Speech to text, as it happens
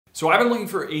So I've been looking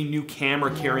for a new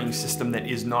camera carrying system that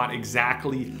is not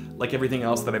exactly like everything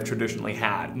else that I've traditionally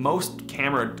had. Most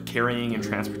camera carrying and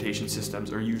transportation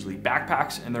systems are usually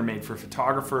backpacks, and they're made for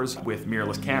photographers with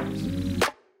mirrorless cameras.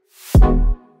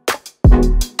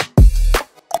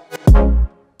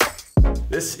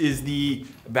 This is the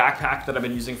backpack that I've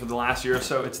been using for the last year or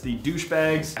so. It's the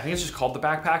Douchebages. I think it's just called the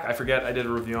backpack. I forget, I did a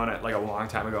review on it like a long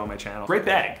time ago on my channel. Great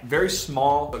bag, very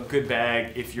small, but good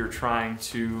bag if you're trying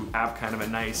to have kind of a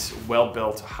nice,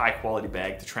 well-built, high quality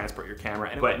bag to transport your camera.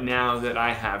 But now that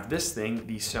I have this thing,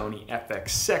 the Sony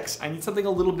FX6, I need something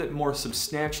a little bit more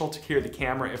substantial to carry the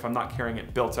camera if I'm not carrying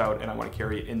it built out and I want to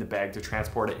carry it in the bag to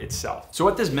transport it itself. So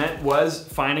what this meant was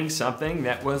finding something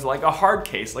that was like a hard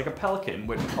case, like a Pelican,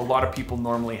 which a lot of people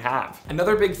normally have.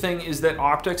 Another big thing is that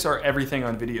optics are everything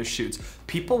on video shoots.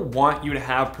 People want you to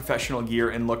have professional gear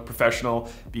and look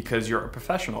professional because you're a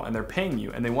professional and they're paying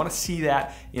you, and they want to see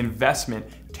that investment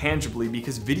tangibly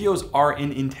because videos are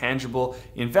an intangible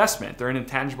investment. They're an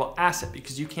intangible asset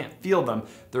because you can't feel them.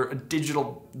 They're a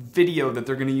digital video that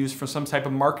they're going to use for some type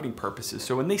of marketing purposes.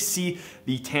 So when they see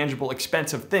the tangible,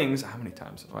 expensive things, how many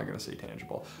times am I going to say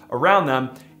tangible, around them,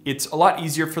 it's a lot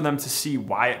easier for them to see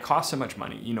why it costs so much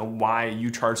money, you know, why you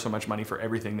charge so much money for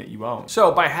everything that you own.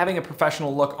 So by having a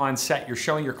professional look on set, you're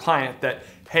showing your client that,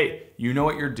 hey, you know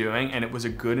what you're doing and it was a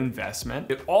good investment.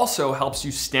 It also helps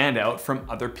you stand out from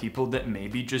other people that may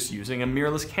be just using a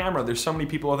mirrorless camera. There's so many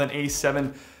people with an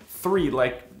A7 III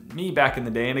like me back in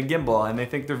the day and a gimbal, and they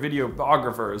think they're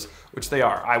videographers, which they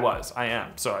are. I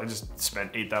am. So I just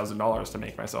spent $8,000 to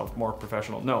make myself more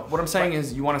professional. No, what I'm saying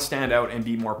is you want to stand out and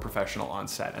be more professional on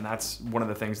set. And that's one of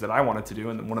the things that I wanted to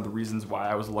do, and one of the reasons why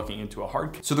I was looking into a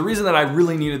hard case. So the reason that I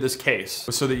really needed this case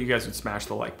was so that you guys would smash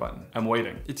the like button. I'm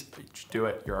waiting. Do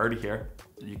it. You're already here.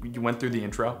 You went through the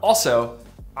intro. Also,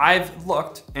 I've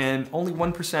looked and only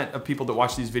 1% of people that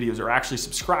watch these videos are actually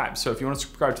subscribed. So if you want to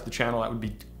subscribe to the channel, that would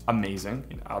be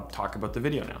amazing. I'll talk about the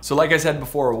video now. So like I said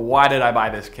before, why did I buy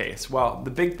this case? Well,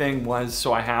 the big thing was,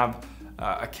 so I have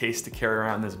a case to carry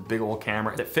around this big old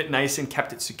camera that fit nice and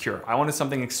kept it secure. I wanted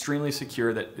something extremely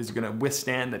secure that is gonna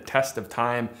withstand the test of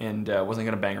time and wasn't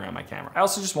gonna bang around my camera. I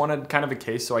also just wanted kind of a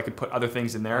case so I could put other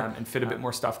things in there and fit a bit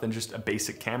more stuff than just a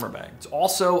basic camera bag. It's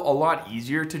also a lot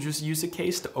easier to just use a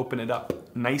case to open it up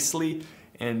nicely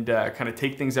and kind of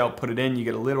take things out, put it in, you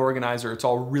get a lid organizer. It's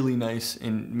all really nice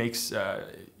and makes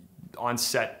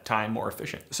on-set time more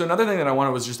efficient. So another thing that I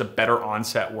wanted was just a better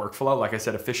on-set workflow. Like I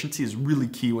said, efficiency is really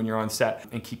key when you're on set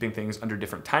and keeping things under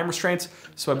different time restraints.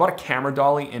 So I bought a camera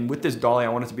dolly, and with this dolly, I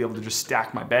wanted to be able to just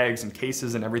stack my bags and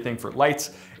cases and everything for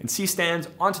lights and C-stands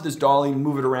onto this dolly,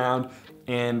 move it around.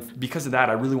 And because of that,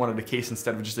 I really wanted a case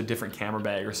instead of just a different camera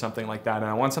bag or something like that. And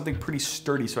I want something pretty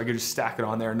sturdy so I could just stack it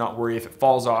on there and not worry if it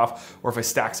falls off or if I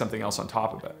stack something else on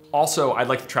top of it. Also, I'd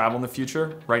like to travel in the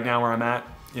future. Right now where I'm at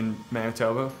in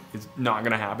Manitoba, it's not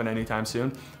gonna happen anytime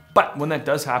soon. But when that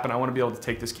does happen, I wanna be able to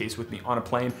take this case with me on a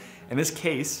plane. And this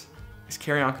case is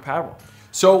carry-on compatible.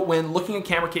 So when looking at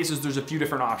camera cases, there's a few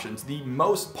different options. The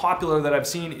most popular that I've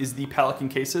seen is the Pelican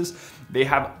cases. They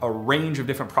have a range of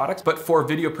different products, but for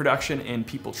video production and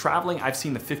people traveling, I've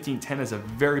seen the 1510 as a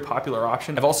very popular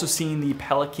option. I've also seen the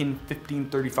Pelican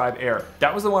 1535 Air.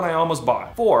 That was the one I almost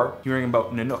bought for hearing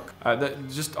about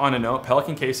Nanuk. Just on a note,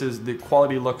 Pelican cases, the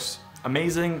quality looks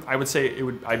amazing. I would say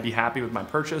I'd be happy with my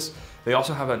purchase. They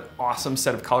also have an awesome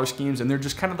set of color schemes, and they're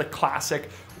just kind of the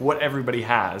classic, what everybody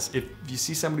has. If you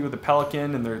see somebody with a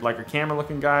Pelican and they're like a camera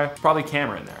looking guy, there's probably a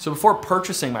camera in there. So before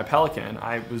purchasing my Pelican,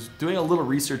 I was doing a little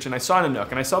research and I saw Nanuk,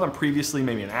 and I saw them previously,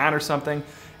 maybe an ad or something,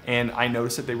 and I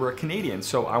noticed that they were a Canadian.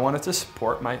 So I wanted to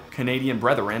support my Canadian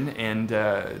brethren and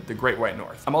the Great White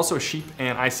North. I'm also a sheep,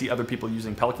 and I see other people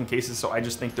using Pelican cases, so I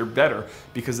just think they're better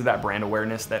because of that brand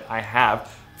awareness that I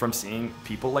have from seeing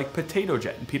people like Potato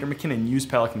Jet and Peter McKinnon use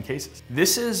Pelican cases.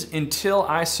 This is until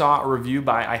I saw a review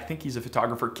by, I think he's a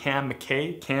photographer, Cam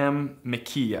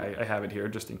McKee, I have it here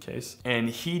just in case.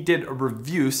 And he did a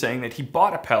review saying that he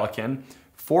bought a Pelican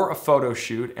for a photo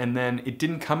shoot and then it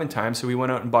didn't come in time, so he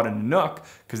went out and bought a Nanuk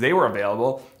because they were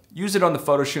available, used it on the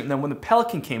photo shoot, and then when the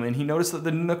Pelican came in, he noticed that the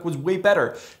Nanuk was way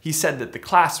better. He said that the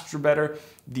clasps were better,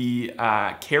 the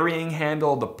carrying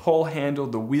handle, the pull handle,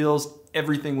 the wheels,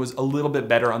 everything was a little bit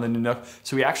better on the Nanuk.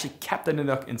 So he actually kept the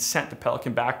Nanuk and sent the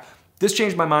Pelican back. This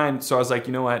changed my mind, so I was like,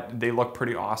 you know what? They look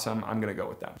pretty awesome. I'm gonna go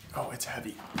with them. Oh, it's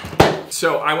heavy.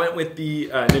 So I went with the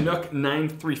Nanuk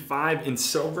 935 in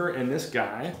silver, and this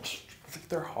guy,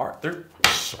 they're hard, they're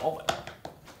solid.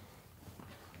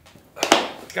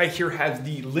 This guy here has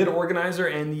the lid organizer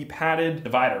and the padded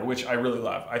divider, which I really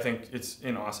love. I think it's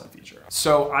an awesome feature.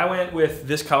 So I went with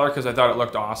this color because I thought it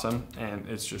looked awesome and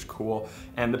it's just cool.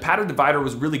 And the padded divider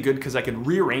was really good because I could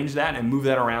rearrange that and move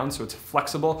that around so it's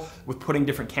flexible with putting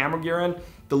different camera gear in.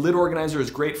 The lid organizer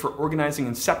is great for organizing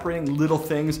and separating little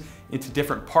things into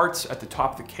different parts at the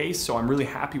top of the case, so I'm really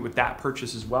happy with that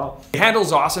purchase as well. The handle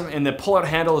is awesome, and the pull-out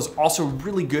handle is also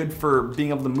really good for being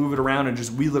able to move it around and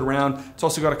just wheel it around. It's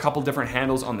also got a couple different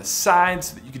handles on the sides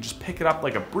so that you can just pick it up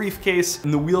like a briefcase,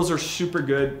 and the wheels are super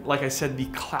good. Like I said, the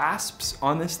clasps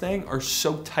on this thing are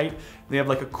so tight. They have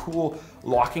like a cool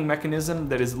locking mechanism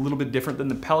that is a little bit different than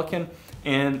the Pelican.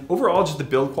 And overall, just the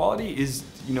build quality is,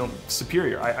 you know,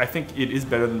 superior. I think it is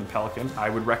better than the Pelican. I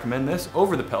would recommend this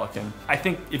over the Pelican. I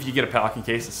think if you get a Pelican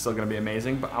case, it's still gonna be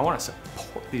amazing, but I wanna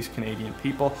support these Canadian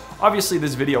people. Obviously,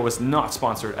 this video was not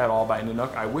sponsored at all by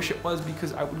Nanuk. I wish it was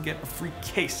because I would get a free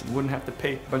case and wouldn't have to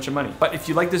pay a bunch of money. But if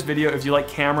you like this video, if you like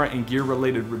camera and gear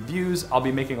related reviews, I'll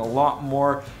be making a lot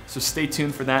more. So stay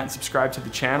tuned for that and subscribe to the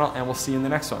channel, and we'll see you in the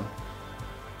next one.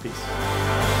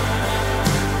 Peace.